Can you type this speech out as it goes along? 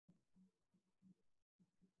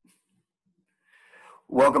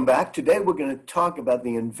Welcome back. Today we're going to talk about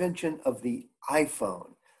the invention of the iPhone.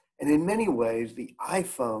 And in many ways, the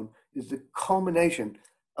iPhone is the culmination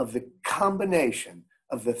of the combination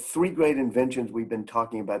of the three great inventions we've been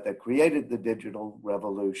talking about that created the digital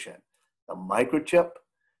revolution: the microchip,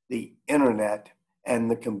 the internet,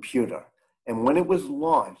 and the computer. And when it was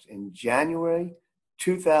launched in January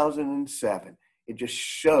 2007, it just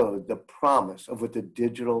showed the promise of what the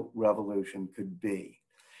digital revolution could be.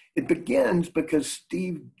 It begins because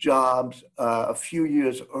Steve Jobs, a few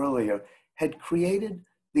years earlier, had created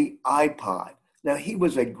the iPod. Now, he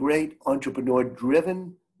was a great entrepreneur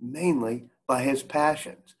driven mainly by his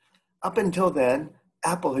passions. Up until then,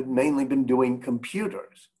 Apple had mainly been doing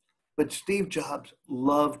computers. But Steve Jobs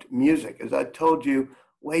loved music. As I told you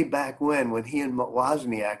way back when he and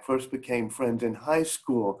Wozniak first became friends in high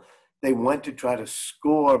school, they went to try to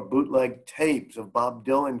score bootleg tapes of Bob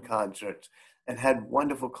Dylan concerts and had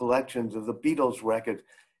wonderful collections of the Beatles records.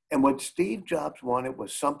 And what Steve Jobs wanted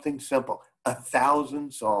was something simple: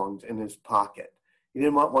 1,000 songs in his pocket. He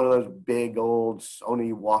didn't want one of those big old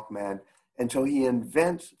Sony Walkman. And so he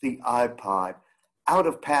invents the iPod out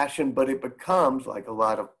of passion, but it becomes, like a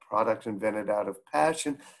lot of products invented out of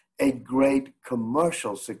passion, a great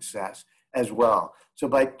commercial success as well. So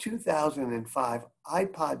by 2005,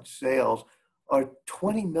 iPod sales are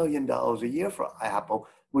 $20 million a year for Apple,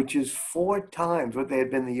 which is 4 times what they had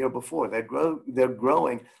been the year before. They're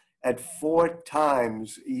growing at 4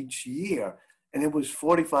 times each year. And it was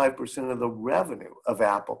 45% of the revenue of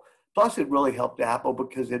Apple. Plus, it really helped Apple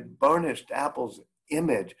because it burnished Apple's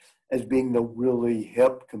image as being the really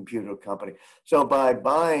hip computer company. So by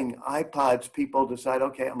buying iPods, people decide,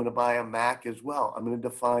 okay, I'm going to buy a Mac as well. I'm going to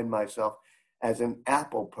define myself as an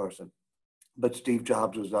Apple person. But Steve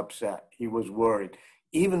Jobs was upset. He was worried.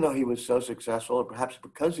 Even though he was so successful, or perhaps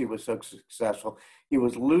because he was so successful, he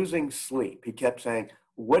was losing sleep. He kept saying,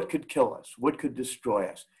 what could kill us? What could destroy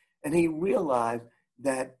us? And he realized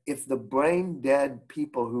that if the brain dead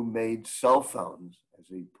people who made cell phones, as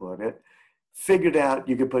he put it, figured out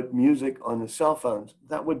you could put music on the cell phones,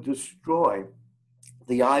 that would destroy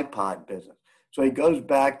the iPod business. So he goes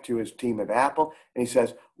back to his team at Apple and he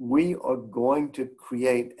says, we are going to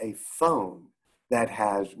create a phone that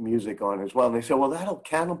has music on as well. And they said, well, that'll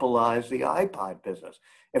cannibalize the iPod business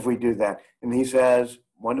if we do that. And he says,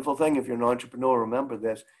 wonderful thing, if you're an entrepreneur, remember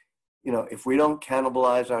this, if we don't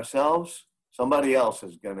cannibalize ourselves, somebody else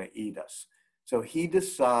is going to eat us. So he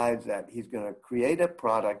decides that he's going to create a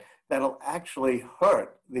product that'll actually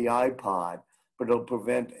hurt the iPod, but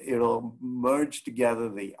it'll merge together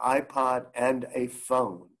the iPod and a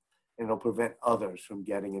phone, and it'll prevent others from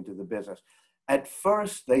getting into the business. At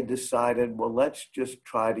first, they decided, well, let's just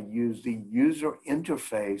try to use the user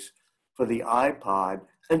interface for the iPod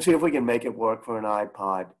and see if we can make it work for an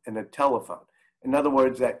iPod and a telephone. In other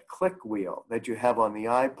words, that click wheel that you have on the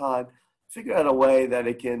iPod, figure out a way that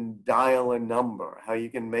it can dial a number, how you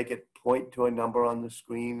can make it point to a number on the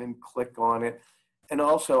screen and click on it. And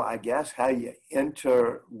also, I guess, how you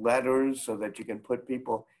enter letters so that you can put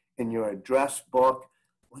people in your address book.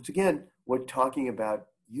 Once again, we're talking about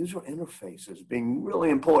user interfaces being really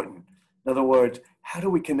important. In other words, how do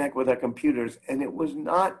we connect with our computers? And it was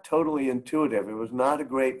not totally intuitive. It was not a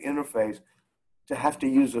great interface to have to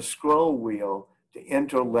use a scroll wheel to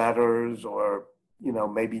enter letters or,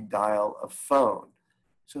 maybe dial a phone.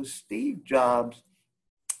 So Steve Jobs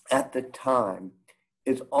at the time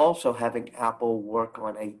is also having Apple work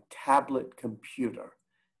on a tablet computer.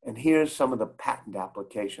 And here's some of the patent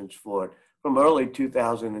applications for it from early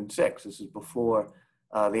 2006. This is before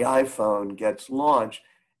the iPhone gets launched.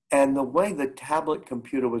 And the way the tablet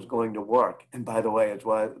computer was going to work, and by the way, it's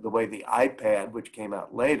the way the iPad, which came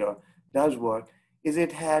out later, does work, is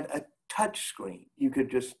it had a touch screen. You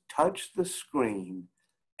could just touch the screen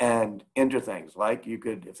and enter things. Like you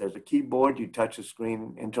could, if there's a keyboard, you touch the screen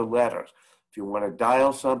and enter letters. If you want to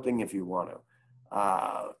dial something, if you want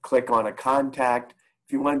to click on a contact,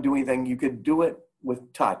 if you want to do anything, you could do it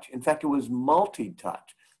with touch. In fact, it was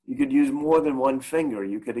multi-touch. You could use more than one finger.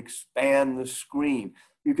 You could expand the screen.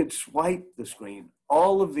 You could swipe the screen.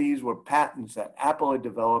 All of these were patents that Apple had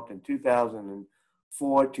developed in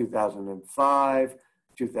 2004, 2005,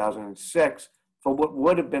 2006 for what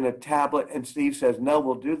would have been a tablet. And Steve says, no,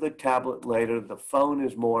 we'll do the tablet later. The phone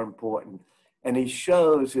is more important. And he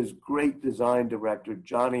shows his great design director,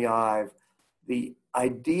 Johnny Ive, the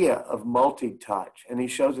idea of multi-touch. And he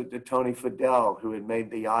shows it to Tony Fadell, who had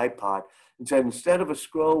made the iPod, and said, instead of a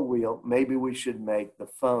scroll wheel, maybe we should make the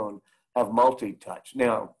phone have multi-touch.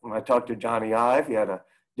 Now, when I talked to Johnny Ive, he had a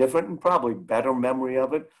different and probably better memory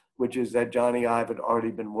of it, which is that Johnny Ive had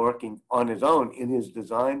already been working on his own in his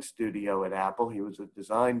design studio at Apple. He was a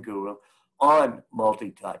design guru on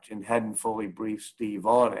multi-touch and hadn't fully briefed Steve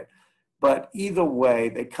on it. But either way,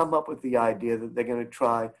 they come up with the idea that they're going to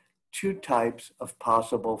try two types of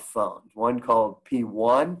possible phones. One called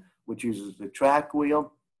P1, which uses the track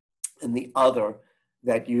wheel, and the other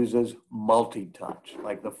that uses multi-touch,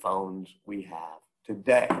 like the phones we have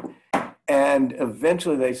today. And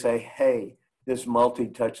eventually they say, hey, this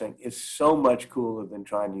multi-touch thing is so much cooler than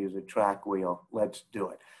trying to use a track wheel. Let's do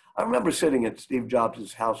it. I remember sitting at Steve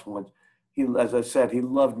Jobs' house once. He, as I said, he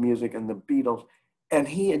loved music and the Beatles, and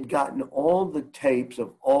he had gotten all the tapes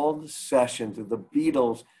of all the sessions of the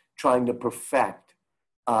Beatles trying to perfect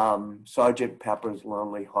Sgt. Pepper's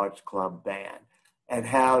Lonely Hearts Club Band, and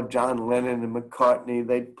how John Lennon and McCartney,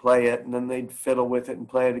 they'd play it and then they'd fiddle with it and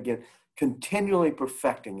play it again, continually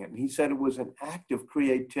perfecting it. And he said it was an act of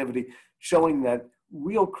creativity, showing that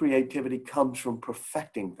real creativity comes from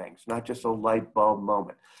perfecting things, not just a light bulb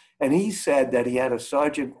moment. And he said that he had a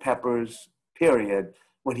Sgt. Pepper's period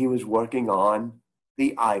when he was working on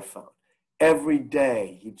the iPhone. Every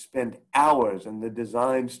day he'd spend hours in the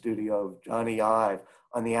design studio of Johnny Ive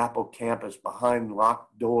on the Apple campus behind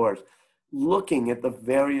locked doors, looking at the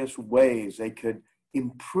various ways they could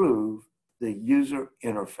improve the user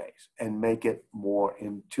interface and make it more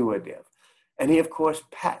intuitive. And he, of course,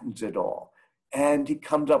 patents it all. And he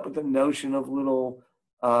comes up with the notion of little,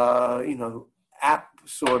 app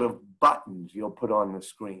sort of buttons you'll put on the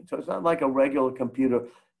screen. So it's not like a regular computer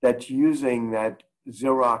that's using that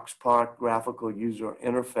Xerox PARC graphical user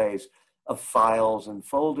interface of files and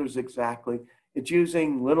folders exactly. It's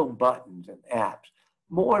using little buttons and apps.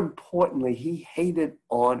 More importantly, he hated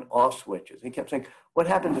on-off switches. He kept saying, what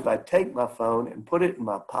happens if I take my phone and put it in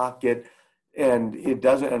my pocket and it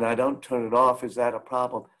doesn't, and I don't turn it off? Is that a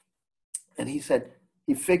problem? And he said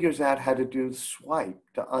he figures out how to do swipe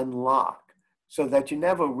to unlock so that you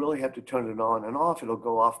never really have to turn it on and off. It'll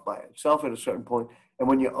go off by itself at a certain point. And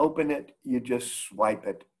when you open it, you just swipe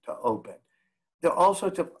it to open. There are all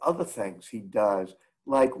sorts of other things he does,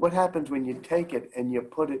 like what happens when you take it and you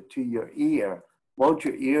put it to your ear? Won't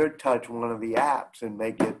your ear touch one of the apps and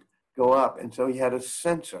make it go up? And so he had a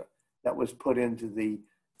sensor that was put into the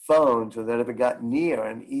phone so that if it got near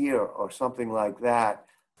an ear or something like that,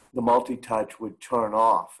 the multi-touch would turn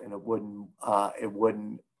off and it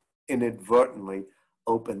wouldn't inadvertently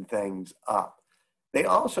open things up. They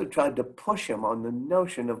also tried to push him on the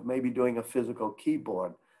notion of maybe doing a physical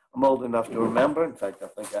keyboard. I'm old enough to remember. In fact, I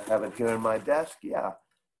think I have it here in my desk. Yeah,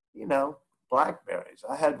 Blackberries.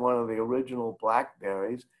 I had one of the original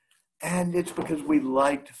Blackberries, and it's because we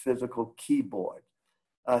liked physical keyboard.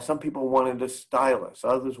 Some people wanted a stylus.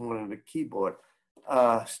 Others wanted a keyboard.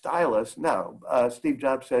 Stylus, no. Steve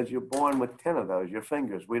Jobs says you're born with 10 of those, your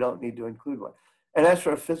fingers. We don't need to include one. And as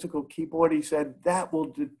for a physical keyboard, he said that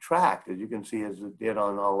will detract, as you can see, as it did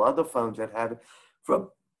on all other phones that had it,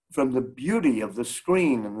 from the beauty of the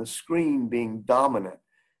screen and the screen being dominant.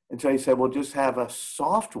 And so he said, we'll just have a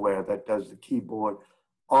software that does the keyboard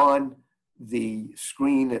on the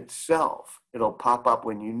screen itself. It'll pop up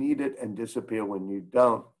when you need it and disappear when you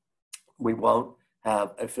don't. We won't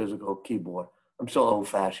have a physical keyboard. I'm still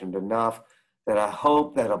old-fashioned enough that I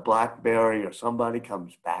hope that a BlackBerry or somebody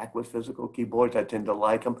comes back with physical keyboards. I tend to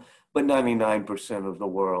like them, but 99% of the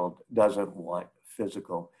world doesn't want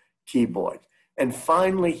physical keyboards. And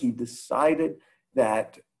finally, he decided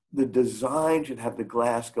that the design should have the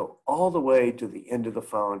glass go all the way to the end of the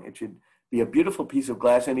phone. It should be a beautiful piece of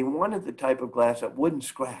glass, and he wanted the type of glass that wouldn't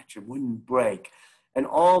scratch, it wouldn't break. And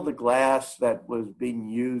all the glass that was being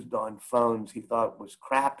used on phones, he thought was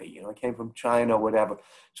crappy. It came from China or whatever.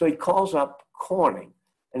 So he calls up Corning,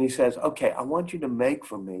 and he says, okay, I want you to make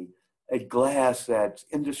for me a glass that's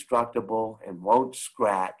indestructible and won't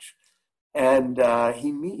scratch. And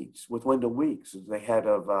he meets with Wendell Weeks as the head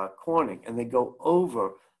of Corning, and they go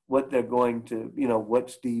over what they're going to, what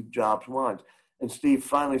Steve Jobs wants. And Steve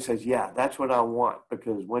finally says, yeah, that's what I want,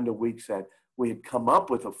 because Wendell Weeks said we had come up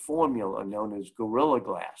with a formula known as Gorilla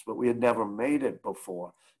Glass, but we had never made it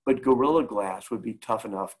before. But Gorilla Glass would be tough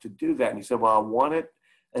enough to do that. And he said, well, I want it.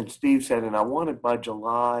 And Steve said, and I want it by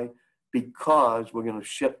July because we're going to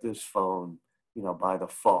ship this phone, by the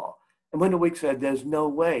fall. And Wendell Weeks said, there's no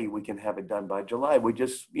way we can have it done by July. We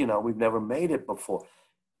just, we've never made it before.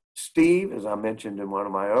 Steve, as I mentioned in one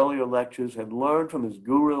of my earlier lectures, had learned from his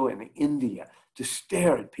guru in India to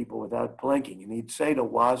stare at people without blinking. And he'd say to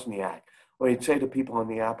Wozniak, or he'd say to people on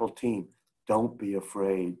the Apple team, don't be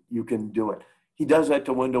afraid, you can do it. He does that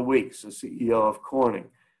to Wendell Weeks, the CEO of Corning.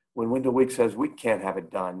 When Wendell Weeks says, we can't have it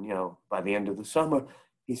done, by the end of the summer,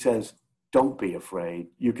 he says, don't be afraid.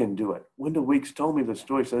 You can do it. Wendell Weeks told me the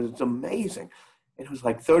story, says it's amazing. And it was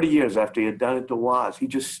like 30 years after he had done it to Woz. He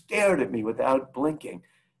just stared at me without blinking.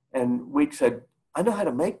 And Weeks said, I know how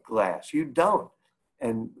to make glass. You don't.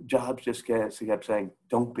 And Jobs just kept saying,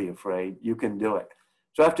 don't be afraid. You can do it.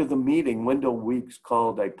 So after the meeting, Wendell Weeks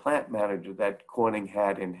called a plant manager that Corning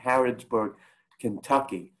had in Harrodsburg,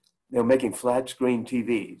 Kentucky. They were making flat screen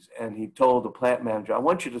TVs. And he told the plant manager, I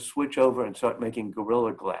want you to switch over and start making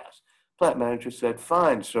Gorilla Glass. Plant manager said,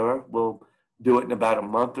 fine, sir. We'll do it in about a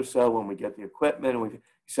month or so when we get the equipment. And he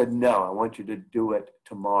said, no, I want you to do it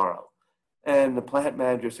tomorrow. And the plant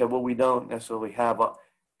manager said, well, we don't necessarily have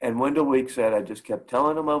and Wendell Weeks said, I just kept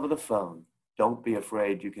telling him over the phone, don't be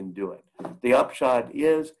afraid, you can do it. The upshot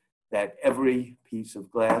is that every piece of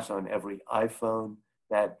glass on every iPhone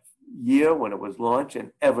that year when it was launched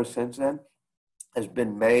and ever since then has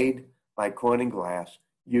been made by Corning Glass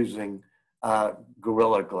using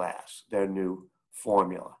Gorilla Glass, their new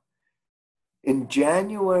formula. In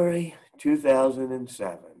January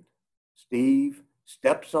 2007, Steve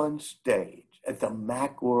steps on stage at the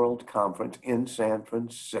Macworld Conference in San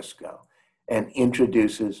Francisco and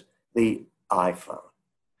introduces the iPhone.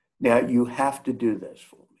 Now, you have to do this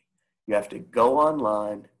for me. You have to go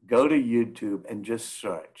online, go to YouTube, and just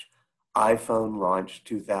search iPhone launch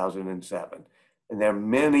 2007. And there are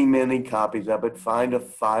many, many copies of it. Find a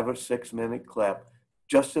 5 or 6 minute clip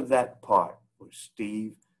just of that part where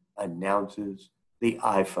Steve announces the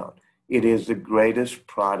iPhone. It is the greatest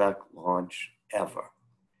product launch ever.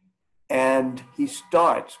 And he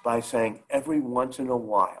starts by saying every once in a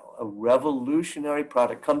while, a revolutionary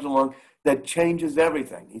product comes along that changes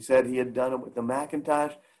everything. He said he had done it with the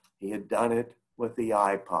Macintosh. He had done it with the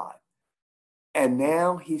iPod. And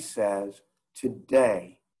now he says,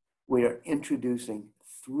 today, we are introducing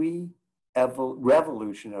 3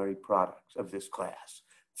 revolutionary products of this class.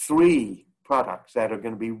 3 products that are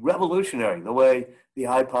going to be revolutionary the way the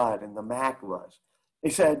iPod and the Mac was. He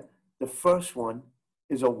said, the first one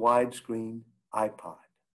is a widescreen iPod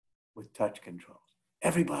with touch controls.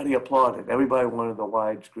 Everybody applauded. Everybody wanted the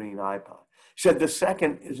widescreen iPod. He said, the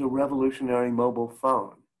second is a revolutionary mobile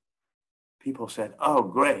phone. People said, oh,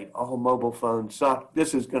 great, all mobile phones suck.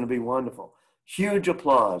 This is going to be wonderful. Huge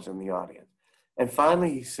applause in the audience. And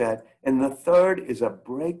finally, he said, and the third is a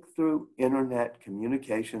breakthrough internet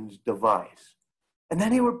communications device. And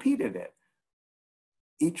then he repeated it,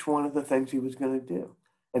 each one of the things he was going to do.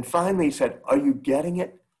 And finally, he said, are you getting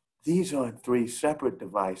it? These aren't 3 separate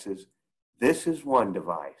devices. This is one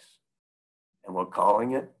device. And we're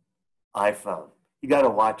calling it iPhone. You got to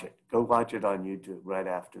watch it. Go watch it on YouTube right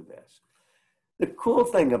after this. The cool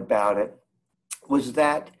thing about it was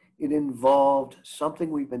that it involved something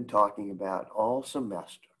we've been talking about all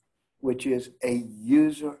semester, which is a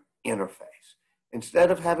user interface.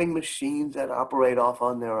 Instead of having machines that operate off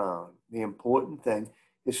on their own, the important thing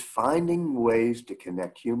is finding ways to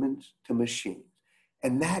connect humans to machines.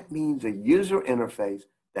 And that means a user interface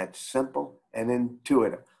that's simple and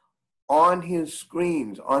intuitive. On his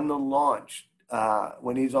screens, on the launch,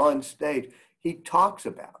 when he's on stage, he talks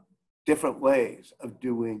about different ways of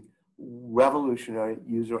doing revolutionary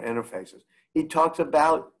user interfaces. He talks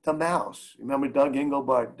about the mouse. Remember, Doug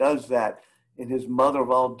Engelbart does that in his mother of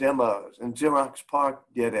all demos, and Xerox PARC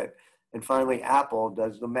did it. And finally, Apple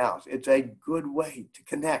does the mouse. It's a good way to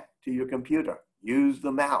connect to your computer. Use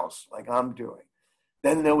the mouse like I'm doing.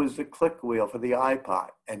 Then there was the click wheel for the iPod,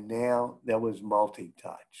 and now there was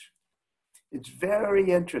multi-touch. It's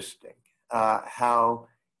very interesting how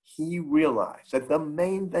he realized that the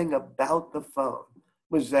main thing about the phone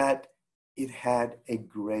was that it had a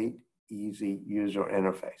great, easy user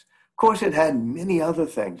interface. Of course, it had many other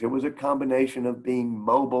things. It was a combination of being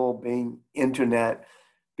mobile, being internet,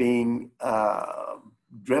 being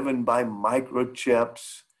driven by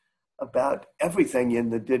microchips, about everything in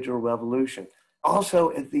the digital revolution.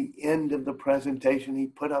 Also, at the end of the presentation, he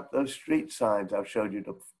put up those street signs I've showed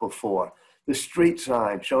you before. The street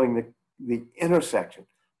sign showing the intersection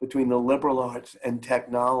between the liberal arts and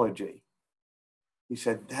technology. He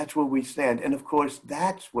said, that's where we stand. And of course,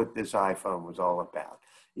 that's what this iPhone was all about.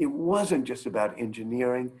 It wasn't just about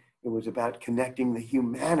engineering. It was about connecting the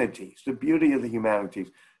humanities, the beauty of the humanities,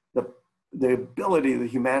 the ability of the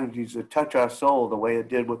humanities to touch our soul the way it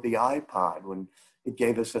did with the iPod when it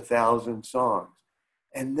gave us 1,000 songs.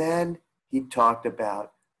 And then he talked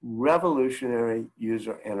about revolutionary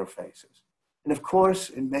user interfaces. And of course,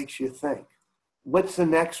 it makes you think, what's the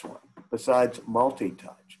next one besides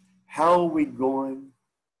multi-touch? How are we going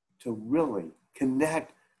to really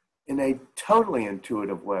connect in a totally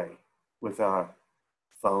intuitive way with our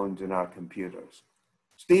phones and our computers?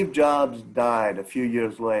 Steve Jobs died a few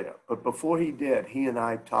years later, but before he did, he and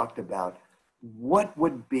I talked about what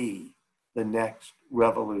would be the next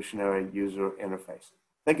revolutionary user interface.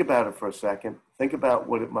 Think about it for a second. Think about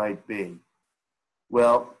what it might be.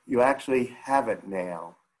 Well, you actually have it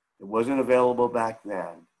now. It wasn't available back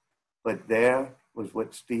then, but there was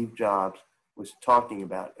what Steve Jobs was talking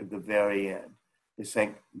about at the very end. He's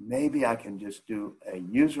saying, maybe I can just do a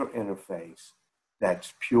user interface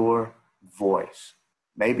that's pure voice.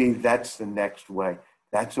 Maybe that's the next way.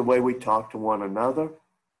 That's the way we talk to one another.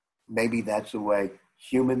 Maybe that's the way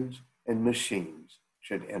humans and machines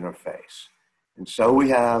should interface. And so we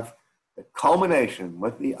have the culmination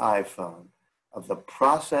with the iPhone of the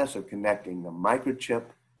process of connecting the microchip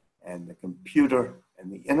and the computer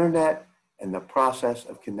and the internet, and the process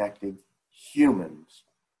of connecting humans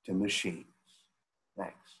to machines.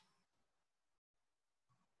 Thanks.